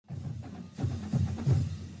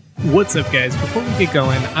What's up, guys? Before we get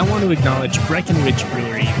going, I want to acknowledge Breckenridge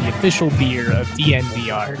Brewery, the official beer of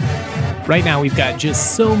DNVR. Right now, we've got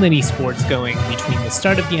just so many sports going between the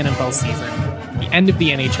start of the NFL season, the end of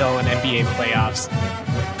the NHL and NBA playoffs,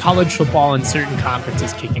 college football and certain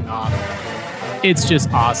conferences kicking off. It's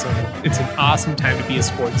just awesome. It's an awesome time to be a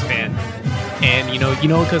sports fan. And you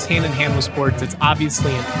know what goes hand in hand with sports? It's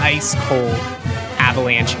obviously an ice-cold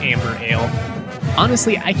Avalanche Amber Ale.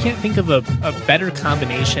 Honestly, I can't think of a better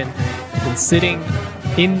combination than sitting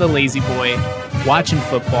in the lazy boy, watching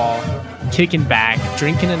football, kicking back,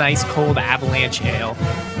 drinking an ice cold Avalanche Ale,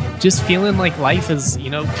 just feeling like life is,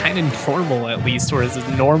 kind of normal at least, or as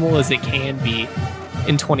normal as it can be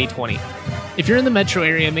in 2020. If you're in the metro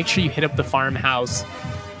area, make sure you hit up the Farmhouse.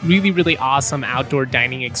 Really, really awesome outdoor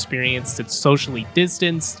dining experience that's socially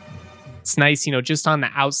distanced. It's nice, just on the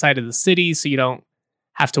outside of the city, so you don't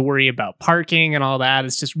have to worry about parking and all that.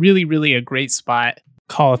 It's just really, really a great spot.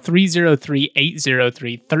 Call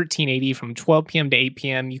 303-803-1380 from 12 p.m. to 8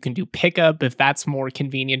 p.m. You can do pickup if that's more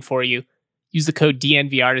convenient for you. Use the code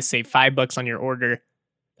DNVR to save $5 on your order.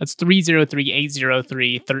 That's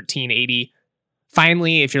 303-803-1380.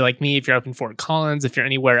 Finally, if you're like me, if you're up in Fort Collins, if you're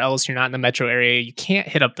anywhere else, you're not in the metro area, you can't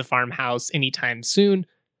hit up the Farmhouse anytime soon,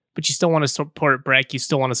 but you still want to support Breck, you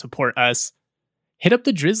still want to support us. Hit up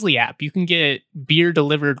the Drizzly app. You can get beer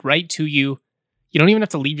delivered right to you. You don't even have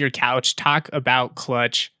to leave your couch. Talk about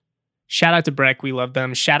Clutch. Shout out to Breck. We love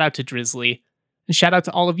them. Shout out to Drizzly. And shout out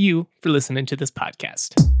to all of you for listening to this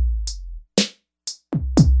podcast.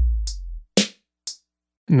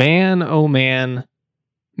 Man, oh man.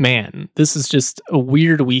 Man, this is just a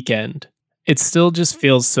weird weekend. It still just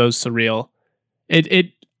feels so surreal.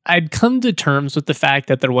 I'd come to terms with the fact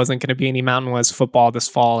that there wasn't going to be any Mountain West football this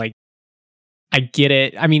fall. I get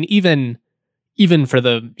it. I mean, even for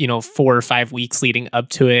the 4 or 5 weeks leading up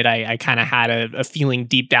to it, I kind of had a feeling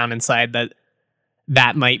deep down inside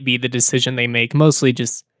that might be the decision they make, mostly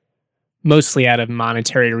out of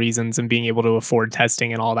monetary reasons and being able to afford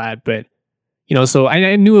testing and all that. But so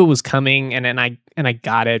I knew it was coming, and I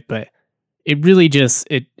got it, but it really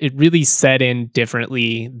it really set in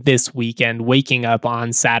differently this weekend. Waking up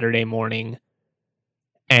on Saturday morning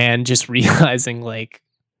and just realizing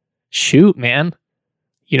shoot, man,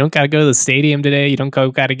 you don't got to go to the stadium today. You don't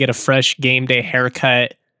got to get a fresh game day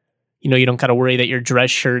haircut. You don't got to worry that your dress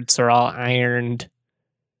shirts are all ironed.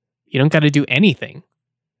 You don't got to do anything.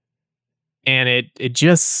 And it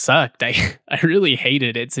just sucked. I really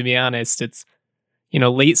hated it, to be honest. It's,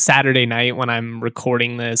 late Saturday night when I'm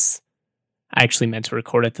recording this. I actually meant to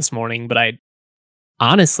record it this morning, but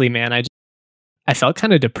honestly, man, I felt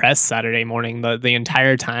kind of depressed Saturday morning. The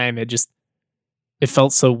entire time, it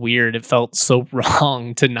felt so weird. It felt so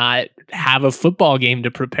wrong to not have a football game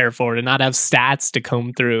to prepare for, to not have stats to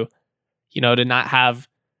comb through, to not have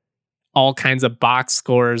all kinds of box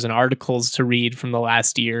scores and articles to read from the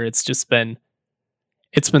last year. It's been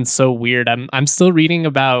so weird. I'm still reading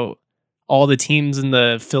about all the teams in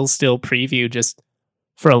the Phil Steele preview just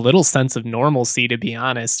for a little sense of normalcy, to be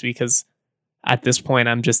honest, because at this point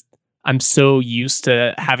I'm so used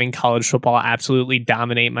to having college football absolutely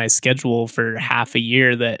dominate my schedule for half a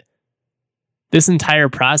year that this entire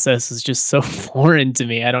process is just so foreign to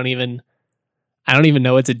me. I don't even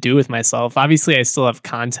know what to do with myself. Obviously, I still have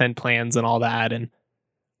content plans and all that, and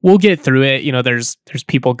we'll get through it. There's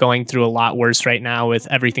people going through a lot worse right now with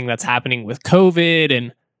everything that's happening with COVID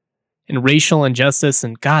and racial injustice,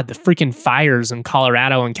 and God, the freaking fires in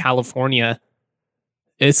Colorado and California.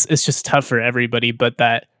 It's just tough for everybody, but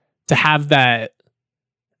to have that,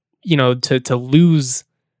 to lose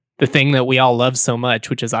the thing that we all love so much,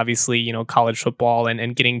 which is obviously, college football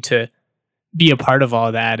and getting to be a part of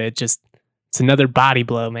all that, it's another body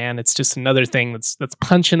blow, man. It's just another thing that's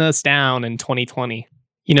punching us down in 2020.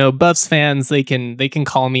 Buffs fans, they can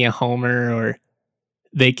call me a homer, or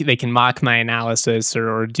they can mock my analysis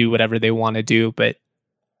or do whatever they want to do, but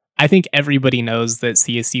I think everybody knows that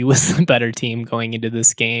CSU was the better team going into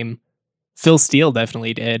this game. Phil Steele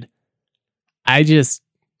definitely did. It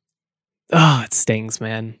stings,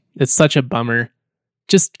 man. It's such a bummer.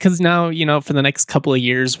 Just because now, for the next couple of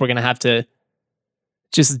years, we're going to have to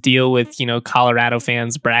just deal with, Colorado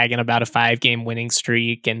fans bragging about a 5-game winning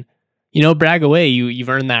streak and, brag away. You've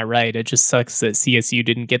earned that right. It just sucks that CSU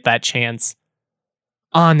didn't get that chance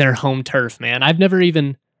on their home turf, man. I've never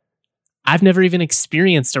even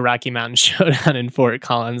experienced a Rocky Mountain Showdown in Fort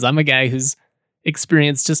Collins. I'm a guy who's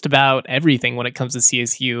experienced just about everything when it comes to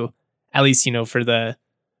CSU, at least, for the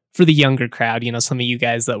younger crowd, some of you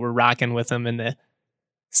guys that were rocking with them in the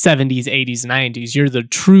 70s, 80s, 90s. You're the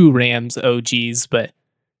true Rams OGs, but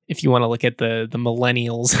if you want to look at the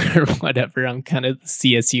millennials or whatever, I'm kind of the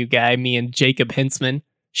CSU guy. Me and Jacob Hintzman.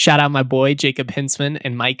 Shout out my boy Jacob Hintzman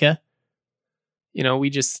and Micah.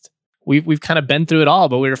 We've kind of been through it all,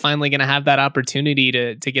 but we were finally going to have that opportunity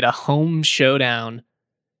to get a home showdown,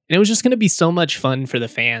 and it was just going to be so much fun for the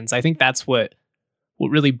fans. I think that's what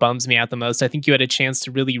really bums me out the most. I think you had a chance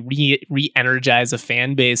to really re-energize a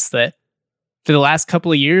fan base that for the last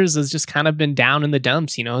couple of years has just kind of been down in the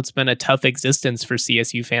dumps. It's been a tough existence for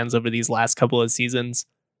CSU fans over these last couple of seasons.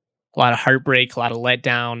 A lot of heartbreak, a lot of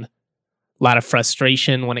letdown, a lot of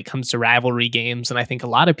frustration when it comes to rivalry games. And I think a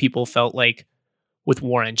lot of people felt like with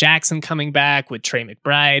Warren Jackson coming back, with Trey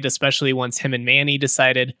McBride, especially once him and Manny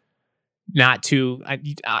decided not to,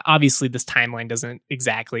 obviously this timeline doesn't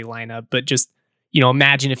exactly line up, but just,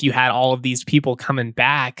 imagine if you had all of these people coming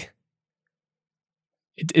back.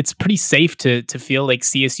 It's pretty safe to feel like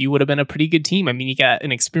CSU would have been a pretty good team. I mean, you got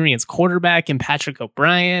an experienced quarterback in Patrick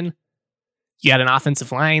O'Brien. You got an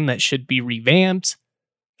offensive line that should be revamped.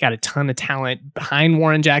 Got a ton of talent behind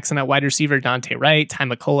Warren Jackson at wide receiver, Dante Wright, Ty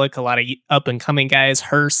McCulloch, a lot of up-and-coming guys,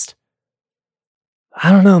 Hurst.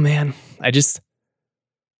 I don't know, man. I just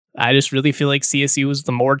really feel like CSU was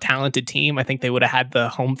the more talented team. I think they would have had the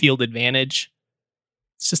home field advantage.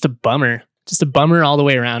 It's just a bummer. Just a bummer all the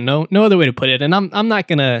way around. No other way to put it. And I'm not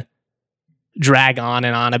gonna drag on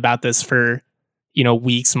and on about this for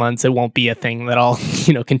weeks, months. It won't be a thing that I'll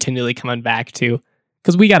continually coming back to,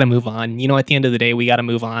 because we got to move on. At the end of the day, we got to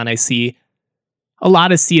move on. I see a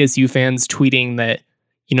lot of CSU fans tweeting that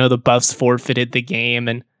the Buffs forfeited the game,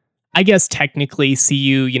 and I guess technically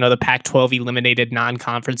CU, the Pac-12 eliminated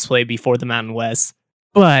non-conference play before the Mountain West.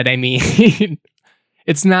 But I mean,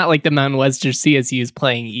 it's not like the Mountain West or CSU is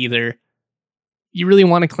playing either. You really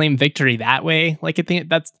want to claim victory that way? Like, I think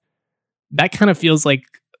that kind of feels like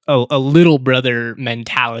a little brother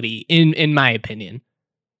mentality, in my opinion.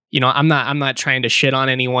 I'm not trying to shit on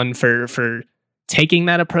anyone for taking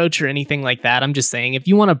that approach or anything like that. I'm just saying, if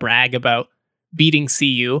you want to brag about beating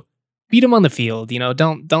CU, beat them on the field.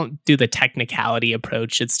 Don't do the technicality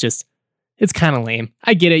approach. It's kind of lame.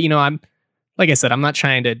 I get it. I'm, like I said, I'm not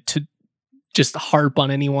trying to just harp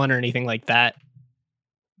on anyone or anything like that.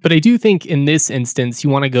 But I do think in this instance, you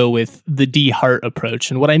want to go with the D Hart approach.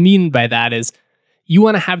 And what I mean by that is you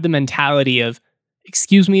want to have the mentality of,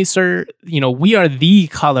 excuse me, sir, we are the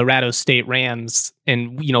Colorado State Rams,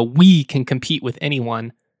 and, we can compete with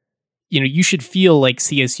anyone. You should feel like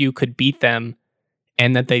CSU could beat them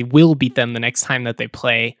and that they will beat them the next time that they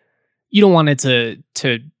play. You don't want it to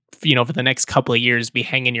for the next couple of years be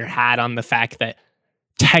hanging your hat on the fact that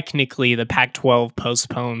technically the Pac-12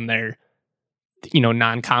 postponed their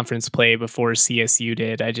non-conference play before CSU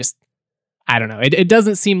did. I don't know. It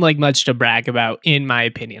doesn't seem like much to brag about, in my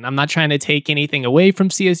opinion. I'm not trying to take anything away from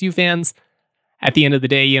CSU fans. At the end of the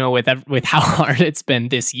day, with how hard it's been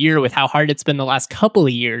this year, with how hard it's been the last couple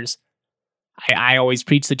of years, I always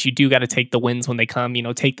preach that you do got to take the wins when they come.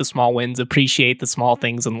 Take the small wins, appreciate the small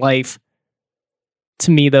things in life. To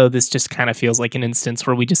me, though, this just kind of feels like an instance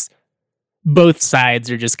where both sides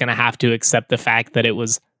are just going to have to accept the fact that it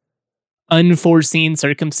was unforeseen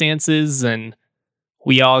circumstances, and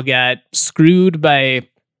we all got screwed by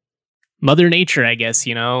Mother Nature, I guess,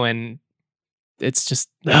 and it's just,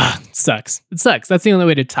 it sucks. It sucks. That's the only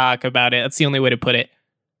way to talk about it. That's the only way to put it.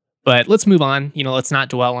 But let's move on. Let's not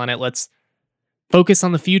dwell on it. Let's focus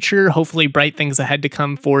on the future. Hopefully bright things ahead to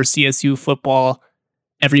come for CSU football.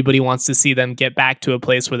 Everybody wants to see them get back to a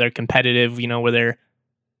place where they're competitive, where they're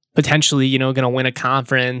potentially, going to win a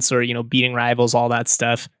conference or, beating rivals, all that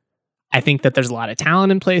stuff. I think that there's a lot of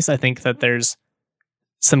talent in place. I think that there's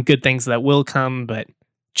some good things that will come, but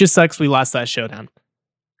just sucks we lost that showdown.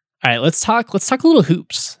 All right, let's talk a little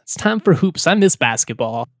hoops. It's time for hoops. I miss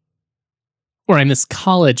basketball. Or I miss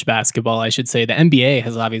college basketball, I should say. The NBA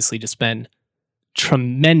has obviously just been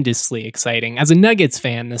tremendously exciting. As a Nuggets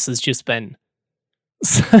fan, this has just been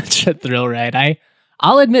such a thrill ride.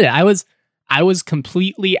 I'll admit it. I was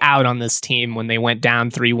completely out on this team when they went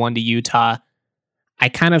down 3-1 to Utah. I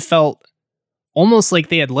kind of felt almost like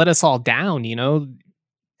they had let us all down,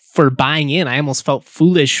 for buying in. I almost felt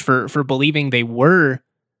foolish for believing they were,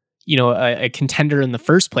 a contender in the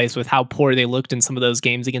first place with how poor they looked in some of those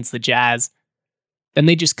games against the Jazz. Then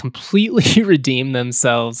they just completely redeemed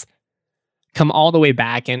themselves, come all the way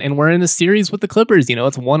back, and we're in a series with the Clippers.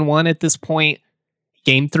 It's 1-1 at this point.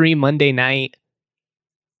 Game 3 Monday night.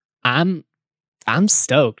 I'm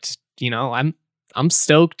stoked. I'm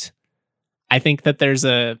stoked. I think that there's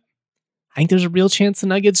a real chance the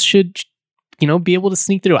Nuggets should, be able to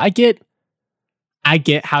sneak through. I get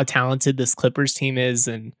how talented this Clippers team is,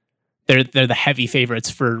 and they're the heavy favorites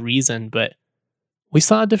for a reason. But we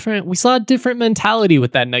saw a different mentality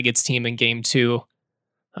with that Nuggets team in game 2.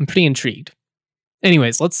 I'm pretty intrigued.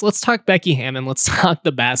 Anyways, let's talk Becky Hammon. Let's talk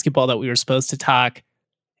the basketball that we were supposed to talk.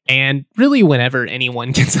 And really, whenever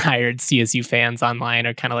anyone gets hired, CSU fans online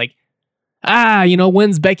are kind of like,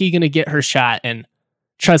 when's Becky gonna get her shot? And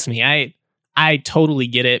trust me, I totally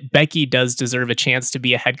get it. Becky does deserve a chance to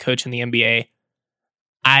be a head coach in the NBA.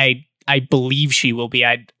 I believe she will be.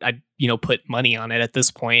 I'd put money on it at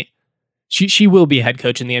this point. She will be a head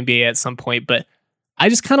coach in the NBA at some point, but I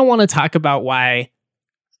just kind of want to talk about why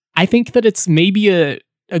I think that it's maybe a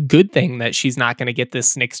good thing that she's not going to get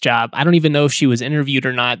this Knicks job. I don't even know if she was interviewed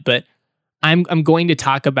or not, but I'm going to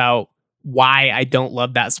talk about why I don't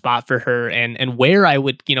love that spot for her and where I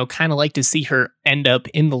would, kind of like to see her end up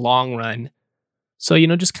in the long run. So,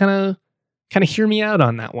 just kind of hear me out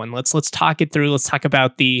on that one. Let's talk it through. Let's talk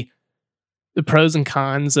about the pros and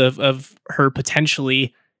cons of her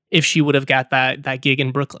potentially if she would have got that gig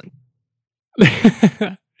in Brooklyn.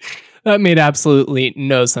 That made absolutely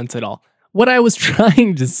no sense at all. What I was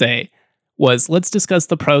trying to say was let's discuss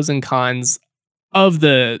the pros and cons of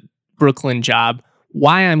the Brooklyn job,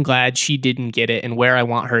 why I'm glad she didn't get it, and where I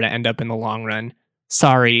want her to end up in the long run.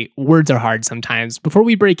 Sorry, words are hard sometimes. Before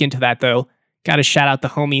we break into that, though, gotta shout out the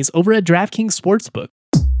homies over at DraftKings Sportsbook.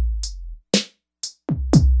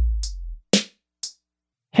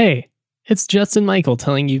 Hey, it's Justin Michael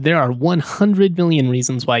telling you there are 100 million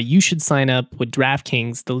reasons why you should sign up with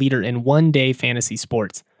DraftKings, the leader in one-day fantasy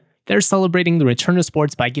sports. They're celebrating the return of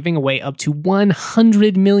sports by giving away up to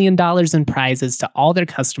 $100 million in prizes to all their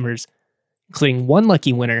customers, including one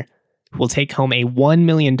lucky winner who will take home a $1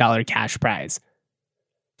 million cash prize.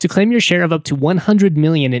 To claim your share of up to $100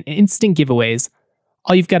 million in instant giveaways,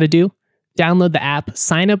 all you've got to do, download the app,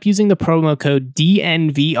 sign up using the promo code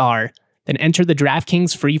DNVR, then enter the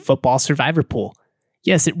DraftKings free football survivor pool.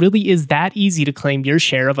 Yes, it really is that easy to claim your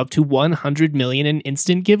share of up to $100 million in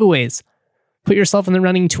instant giveaways. Put yourself in the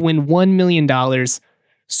running to win $1 million.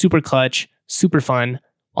 Super clutch, super fun.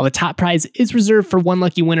 While the top prize is reserved for one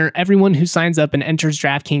lucky winner, everyone who signs up and enters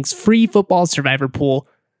DraftKings free football survivor pool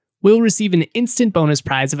will receive an instant bonus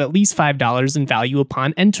prize of at least $5 in value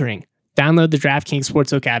upon entering. Download the DraftKings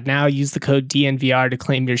Sportsbook app now. Use the code DNVR to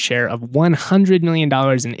claim your share of $100 million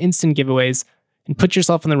in instant giveaways and put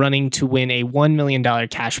yourself in the running to win a $1 million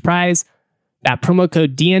cash prize. That promo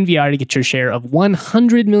code DNVR to get your share of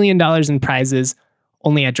 $100 million in prizes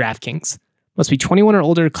only at DraftKings. Must be 21 or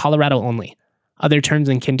older, Colorado only. Other terms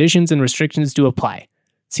and conditions and restrictions do apply.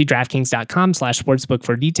 See DraftKings.com/sportsbook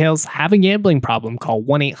for details. Have a gambling problem? Call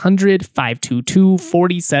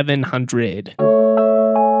 1-800-522-4700.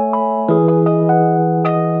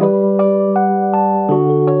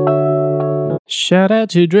 Shout out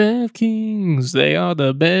to DraftKings. They are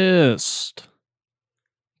the best.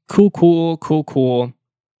 Cool.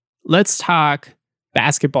 Let's talk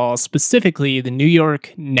basketball, specifically the New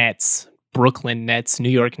York Nets, Brooklyn Nets, New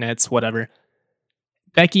York Nets, whatever.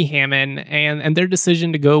 Becky Hammon and their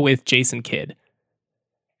decision to go with Jason Kidd.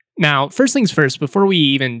 Now, first things first, before we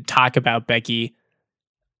even talk about Becky,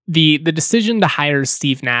 the decision to hire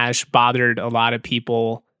Steve Nash bothered a lot of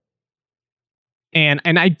people. And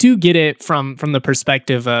I do get it from the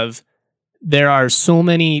perspective of there are so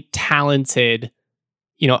many talented,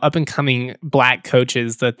 up and coming black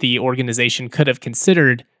coaches that the organization could have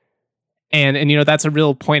considered. And that's a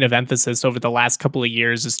real point of emphasis over the last couple of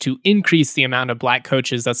years is to increase the amount of black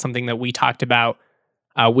coaches. That's something that we talked about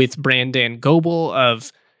with Brandon Goebel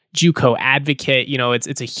of JUCO Advocate.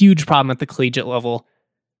 It's a huge problem at the collegiate level.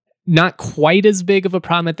 Not quite as big of a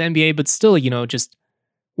problem at the NBA, but still, just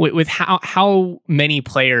with how many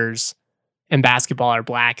players in basketball are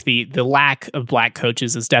black, the lack of black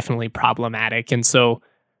coaches is definitely problematic. And so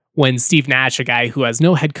when Steve Nash, a guy who has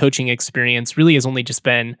no head coaching experience, really has only just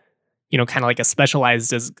been, kind of like a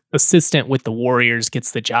specialized as assistant with the Warriors,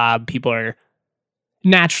 gets the job, people are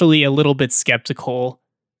naturally a little bit skeptical.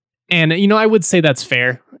 And, I would say that's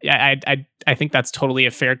fair. I think that's totally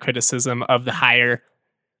a fair criticism of the hire.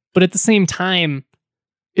 But at the same time,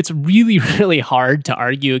 it's really, really hard to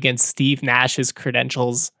argue against Steve Nash's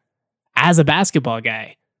credentials as a basketball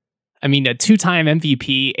guy. I mean, a 2-time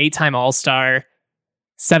MVP, 8-time All-Star,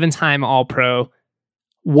 7-time All-Pro,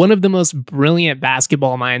 one of the most brilliant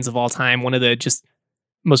basketball minds of all time, one of the just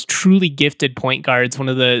most truly gifted point guards, one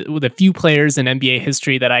of the few players in NBA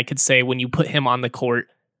history that I could say when you put him on the court,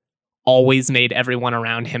 always made everyone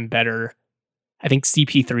around him better. I think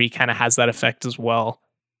CP3 kind of has that effect as well.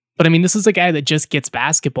 But I mean, this is a guy that just gets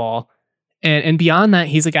basketball. And beyond that,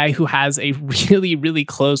 he's a guy who has a really, really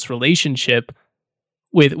close relationship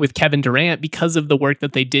with Kevin Durant because of the work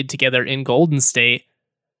that they did together in Golden State.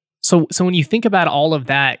 So when you think about all of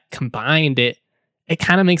that combined, it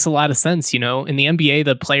kind of makes a lot of sense. In the NBA,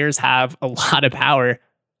 the players have a lot of power.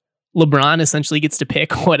 LeBron essentially gets to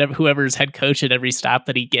pick whoever's head coach at every stop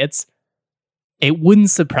that he gets. It wouldn't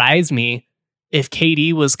surprise me if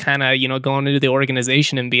KD was kind of, going into the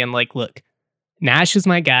organization and being like, look, Nash is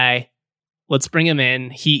my guy. Let's bring him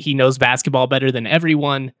in. He knows basketball better than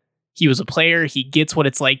everyone. He was a player. He gets what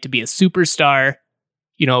it's like to be a superstar.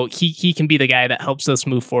 He can be the guy that helps us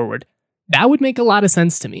move forward. That would make a lot of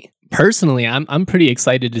sense to me. Personally, I'm pretty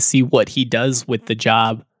excited to see what he does with the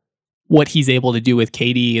job, what he's able to do with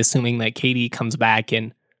KD, assuming that KD comes back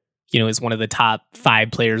and, is one of the top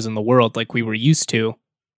 5 players in the world like we were used to.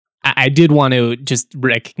 I did want to just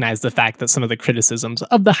recognize the fact that some of the criticisms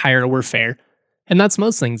of the hire were fair. And that's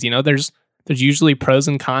most things, there's usually pros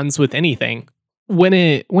and cons with anything. When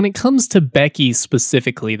it comes to Becky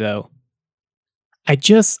specifically, though, I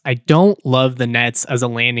don't love the Nets as a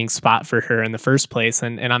landing spot for her in the first place,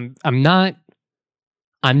 and I'm not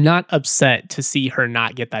upset to see her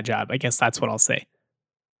not get that job. I guess that's what I'll say.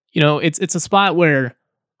 It's a spot where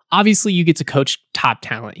obviously you get to coach top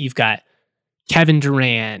talent. You've got Kevin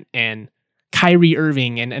Durant and Kyrie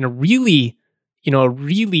Irving and a really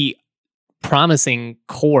promising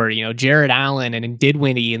core. Jared Allen and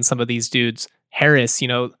Dinwiddie and some of these dudes. Harris,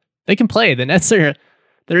 they can play. The Nets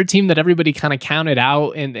they're a team that everybody kind of counted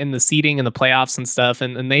out in the seeding and the playoffs and stuff,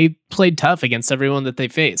 and they played tough against everyone that they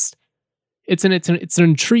faced. It's an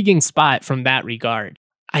intriguing spot from that regard.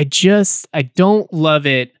 I don't love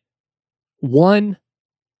it. One,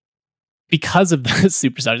 because of the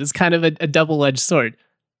superstars. It's kind of a double-edged sword.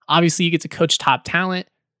 Obviously, you get to coach top talent,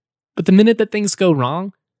 but the minute that things go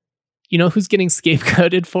wrong, who's getting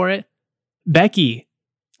scapegoated for it? Becky.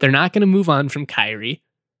 They're not going to move on from Kyrie.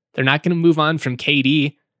 They're not going to move on from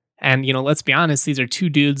KD. And, let's be honest, these are two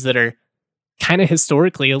dudes that are kind of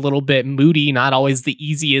historically a little bit moody, not always the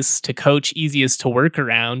easiest to coach, easiest to work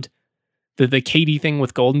around. The KD thing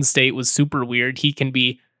with Golden State was super weird. He can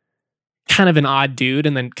be kind of an odd dude.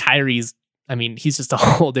 And then Kyrie's, he's just a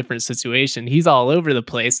whole different situation. He's all over the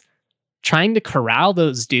place. Trying to corral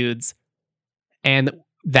those dudes, and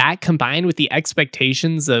that combined with the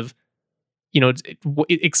expectations of,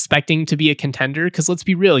 expecting to be a contender, because let's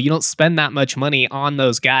be real, you don't spend that much money on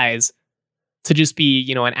those guys to just be,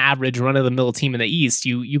 an average run-of-the-mill team in the East.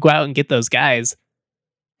 You go out and get those guys.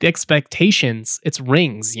 The expectations, it's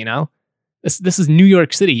rings, This is New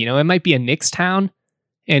York City, it might be a Knicks town,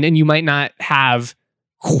 and you might not have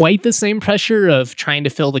quite the same pressure of trying to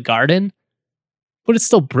fill the Garden, but it's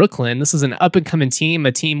still Brooklyn. This is an up-and-coming team,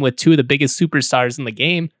 a team with 2 of the biggest superstars in the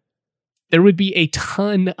game. There would be a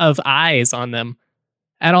ton of eyes on them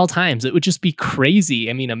at all times. It would just be crazy.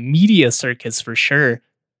 A media circus for sure.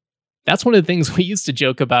 That's one of the things we used to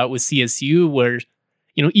joke about with CSU, where,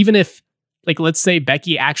 even if, let's say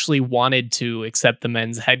Becky actually wanted to accept the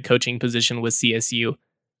men's head coaching position with CSU,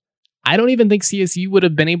 I don't even think CSU would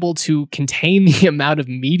have been able to contain the amount of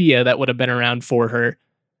media that would have been around for her.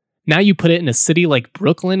 Now you put it in a city like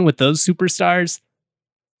Brooklyn with those superstars,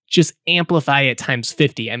 just amplify it times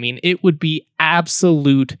 50. It would be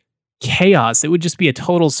absolute chaos. It would just be a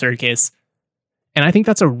total circus. And I think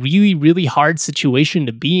that's a really, really hard situation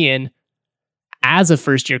to be in as a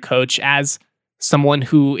first-year coach, as someone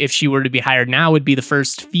who, if she were to be hired now, would be the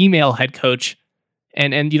first female head coach.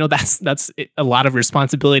 And that's a lot of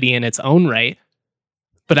responsibility in its own right.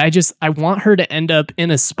 But I want her to end up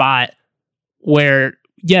in a spot where,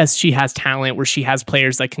 yes, she has talent, where she has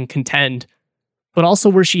players that can contend, but also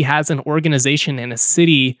where she has an organization and a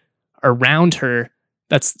city around her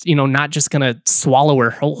that's, not just going to swallow her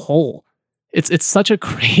whole. It's such a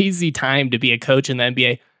crazy time to be a coach in the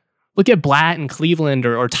NBA. Look at Blatt in Cleveland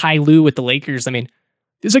or Ty Lue with the Lakers.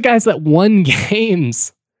 These are guys that won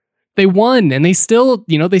games. They won, and they still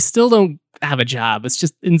don't have a job. It's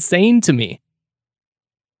just insane to me.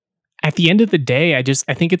 At the end of the day,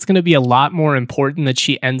 I think it's going to be a lot more important that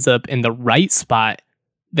she ends up in the right spot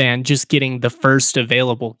than just getting the first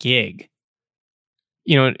available gig.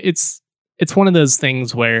 It's one of those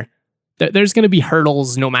things where there's going to be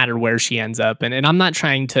hurdles no matter where she ends up. And I'm not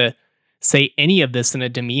trying to say any of this in a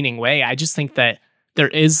demeaning way. I just think that there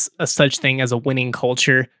is a such thing as a winning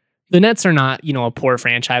culture. The Nets are not, a poor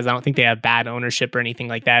franchise. I don't think they have bad ownership or anything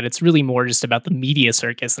like that. It's really more just about the media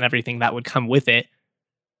circus and everything that would come with it.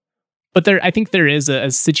 But I think there is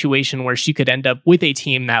a situation where she could end up with a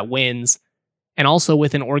team that wins, and also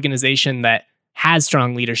with an organization that has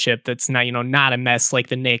strong leadership that's not, not a mess like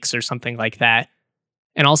the Knicks or something like that.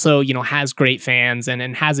 And also, has great fans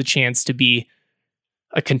and has a chance to be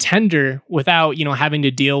a contender without, having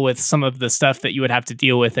to deal with some of the stuff that you would have to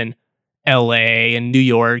deal with in LA and New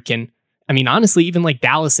York. And I mean, honestly, even like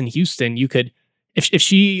Dallas and Houston, you could, if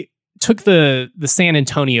she took the San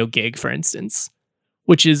Antonio gig, for instance,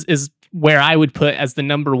 which is where I would put as the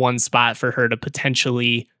number one spot for her to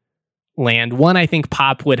potentially land. One, I think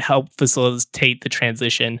Pop would help facilitate the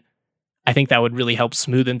transition. I think that would really help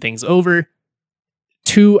smoothen things over.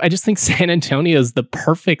 Two, I just think San Antonio is the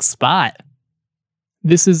perfect spot.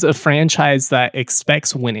 This is a franchise that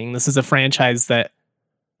expects winning. This is a franchise that,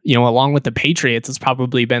 along with the Patriots, has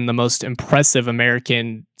probably been the most impressive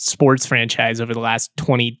American sports franchise over the last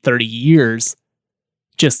 20, 30 years.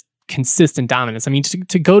 Just consistent dominance. I mean,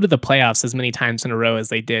 to go to the playoffs as many times in a row as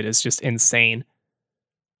they did is just insane.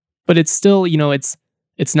 But it's still,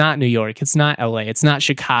 it's not New York. It's not LA. It's not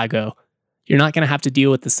Chicago. You're not going to have to deal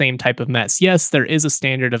with the same type of mess. Yes, there is a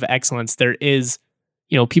standard of excellence. There is,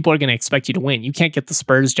 people are going to expect you to win. You can't get the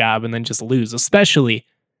Spurs job and then just lose, especially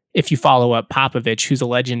if you follow up Popovich, who's a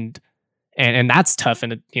legend. And that's tough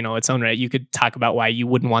in its own right. You could talk about why you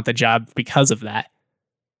wouldn't want the job because of that.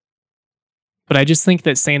 But I just think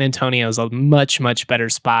that San Antonio is a much, much better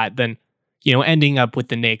spot than, ending up with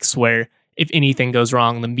the Knicks, where if anything goes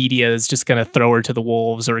wrong, the media is just going to throw her to the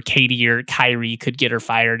wolves, or Katie or Kyrie could get her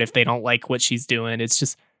fired if they don't like what she's doing.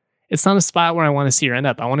 It's not a spot where I want to see her end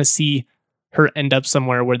up. I want to see her end up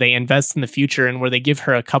somewhere where they invest in the future and where they give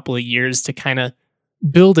her a couple of years to kind of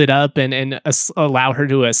build it up and allow her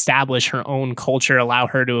to establish her own culture, allow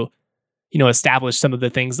her to, establish some of the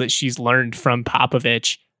things that she's learned from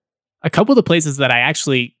Popovich. A couple of the places that I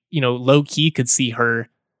actually, low key could see her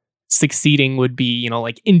succeeding would be,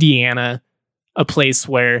 like Indiana, a place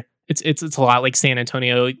where it's a lot like San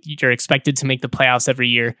Antonio. You're expected to make the playoffs every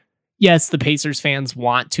year. Yes, the Pacers fans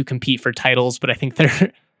want to compete for titles, but I think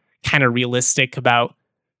they're kind of realistic about,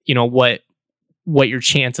 what your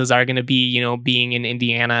chances are going to be, being in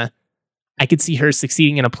Indiana. I could see her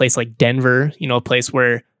succeeding in a place like Denver, a place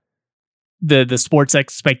where the sports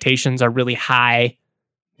expectations are really high,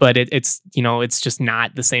 but it's just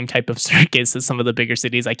not the same type of circus as some of the bigger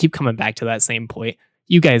cities. I keep coming back to that same point.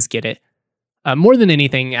 You guys get it. More than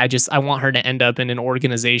anything, I want her to end up in an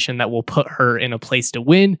organization that will put her in a place to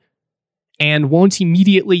win and won't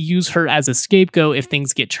immediately use her as a scapegoat if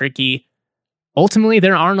things get tricky. Ultimately,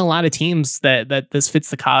 there aren't a lot of teams that this fits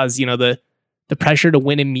the cause. The pressure to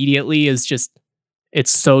win immediately is just,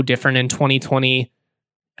 it's so different in 2020.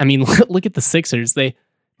 I mean, look at the Sixers. They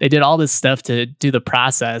did all this stuff to do the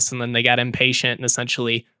process, and then they got impatient and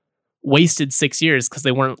essentially wasted 6 years because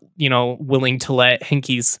they weren't, willing to let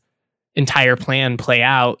Hinkie's entire plan play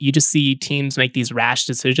out. You just see teams make these rash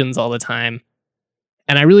decisions all the time.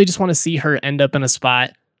 And I really just want to see her end up in a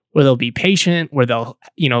spot where they'll be patient, where they'll,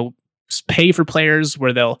 pay for players,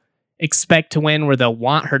 where they'll expect to win, where they'll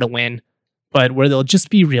want her to win, but where they'll just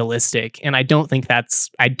be realistic. And I don't think that's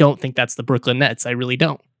the Brooklyn Nets. I really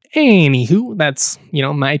don't. Anywho, that's,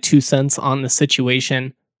 my 2 cents on the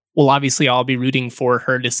situation. We'll obviously all be rooting for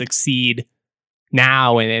her to succeed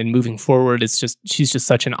now and moving forward. She's just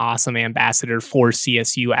such an awesome ambassador for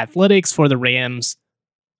CSU athletics, for the Rams,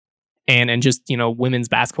 and just, women's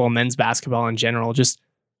basketball, men's basketball in general. Just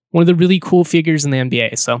one of the really cool figures in the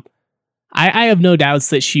NBA. So I have no doubts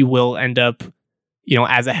that she will end up,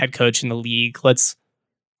 as a head coach in the league. Let's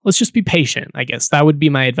just be patient, I guess. That would be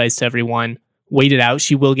my advice to everyone. Wait it out.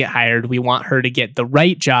 She will get hired. We want her to get the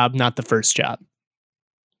right job, not the first job.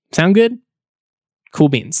 Sound good? Cool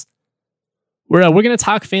beans. We're going to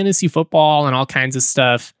talk fantasy football and all kinds of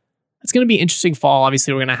stuff. It's going to be an interesting fall.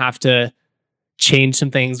 Obviously, we're going to have to change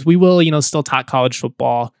some things. We will, still talk college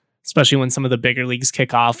football, especially when some of the bigger leagues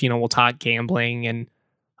kick off. We'll talk gambling and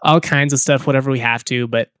all kinds of stuff, whatever we have to.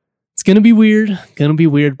 But it's going to be weird.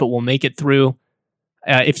 But we'll make it through.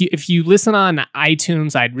 If you listen on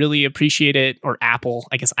iTunes, I'd really appreciate it. Or Apple.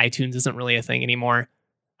 I guess iTunes isn't really a thing anymore.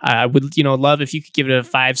 I would, love if you could give it a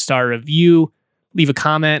 5-star review, leave a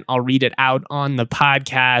comment. I'll read it out on the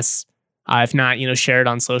podcast. If not, share it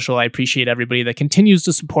on social. I appreciate everybody that continues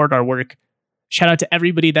to support our work. Shout out to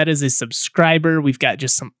everybody that is a subscriber. We've got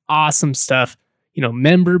just some awesome stuff.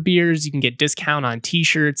 Member beers. You can get discount on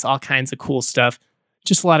t-shirts, all kinds of cool stuff.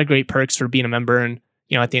 Just a lot of great perks for being a member. And,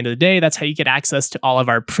 at the end of the day, that's how you get access to all of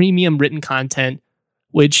our premium written content,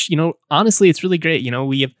 which, honestly, it's really great.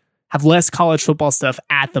 We have less college football stuff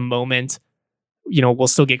at the moment. We'll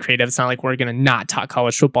still get creative. It's not like we're going to not talk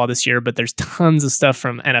college football this year, but there's tons of stuff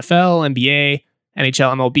from NFL, NBA,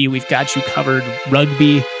 NHL, MLB. We've got you covered.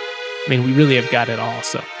 Rugby. I mean, we really have got it all.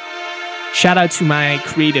 So shout out to my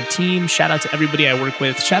creative team. Shout out to everybody I work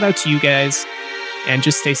with. Shout out to you guys. And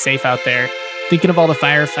just stay safe out there. Thinking of all the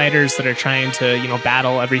firefighters that are trying to,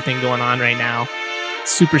 battle everything going on right now.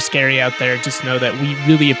 super scary out there, just know that we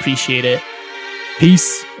really appreciate it.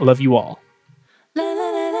 Peace. Love you all.